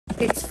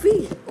It's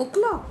 3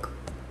 o'clock.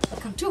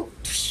 Welcome to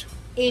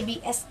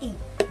A.B.S.E.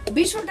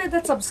 Be sure to hit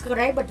that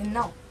subscribe button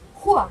now.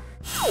 Hua!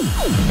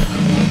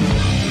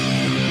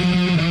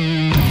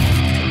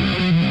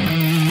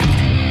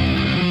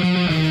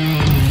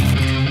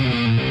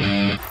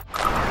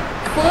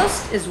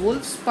 First is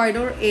Wolf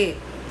Spider A.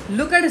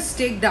 Look at his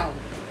takedown.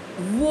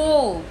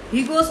 Whoa,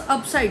 he goes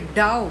upside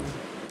down.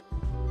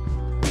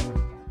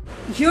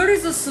 Here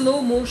is a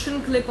slow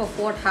motion clip of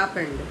what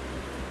happened.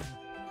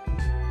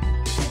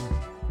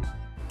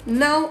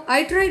 Now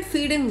I tried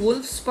feeding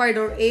Wolf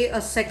Spider A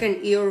a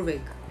second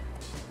earwig.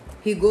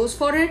 He goes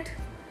for it.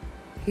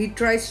 He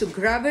tries to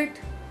grab it.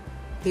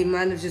 He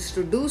manages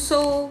to do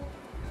so.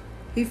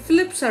 He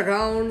flips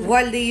around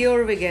while the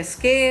earwig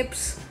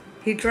escapes.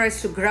 He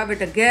tries to grab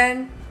it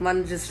again,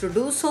 manages to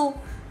do so,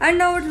 and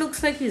now it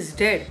looks like he's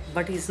dead,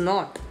 but he's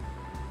not.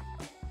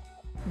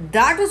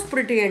 That was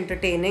pretty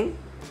entertaining.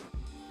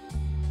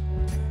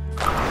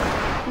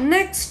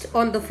 Next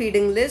on the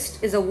feeding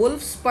list is a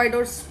wolf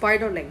spider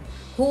spiderling,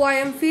 who I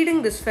am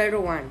feeding this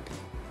pharaoh ant.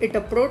 It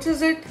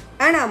approaches it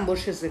and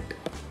ambushes it.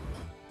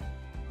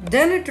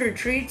 Then it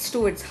retreats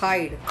to its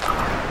hide.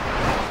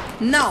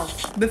 Now,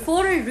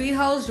 before I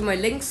rehoused my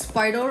Lynx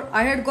spider,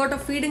 I had got a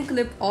feeding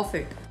clip of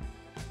it.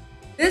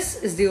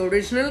 This is the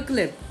original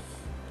clip.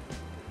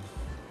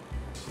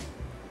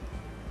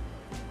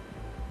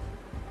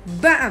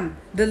 Bam!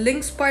 The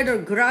Lynx spider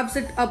grabs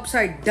it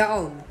upside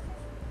down.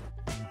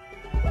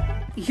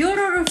 Here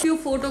are a few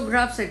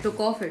photographs I took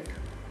of it.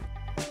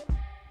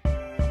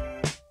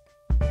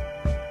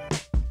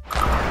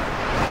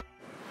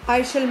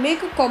 I shall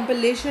make a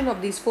compilation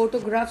of these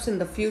photographs in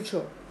the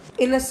future,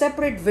 in a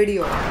separate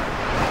video.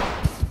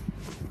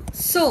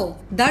 So,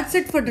 that's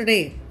it for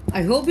today.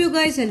 I hope you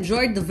guys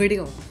enjoyed the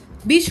video.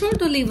 Be sure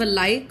to leave a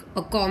like,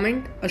 a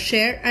comment, a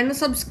share and a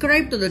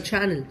subscribe to the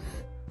channel.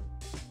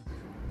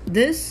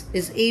 This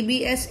is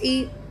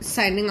A.B.S.E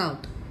signing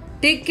out.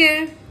 Take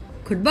care.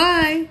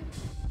 Goodbye.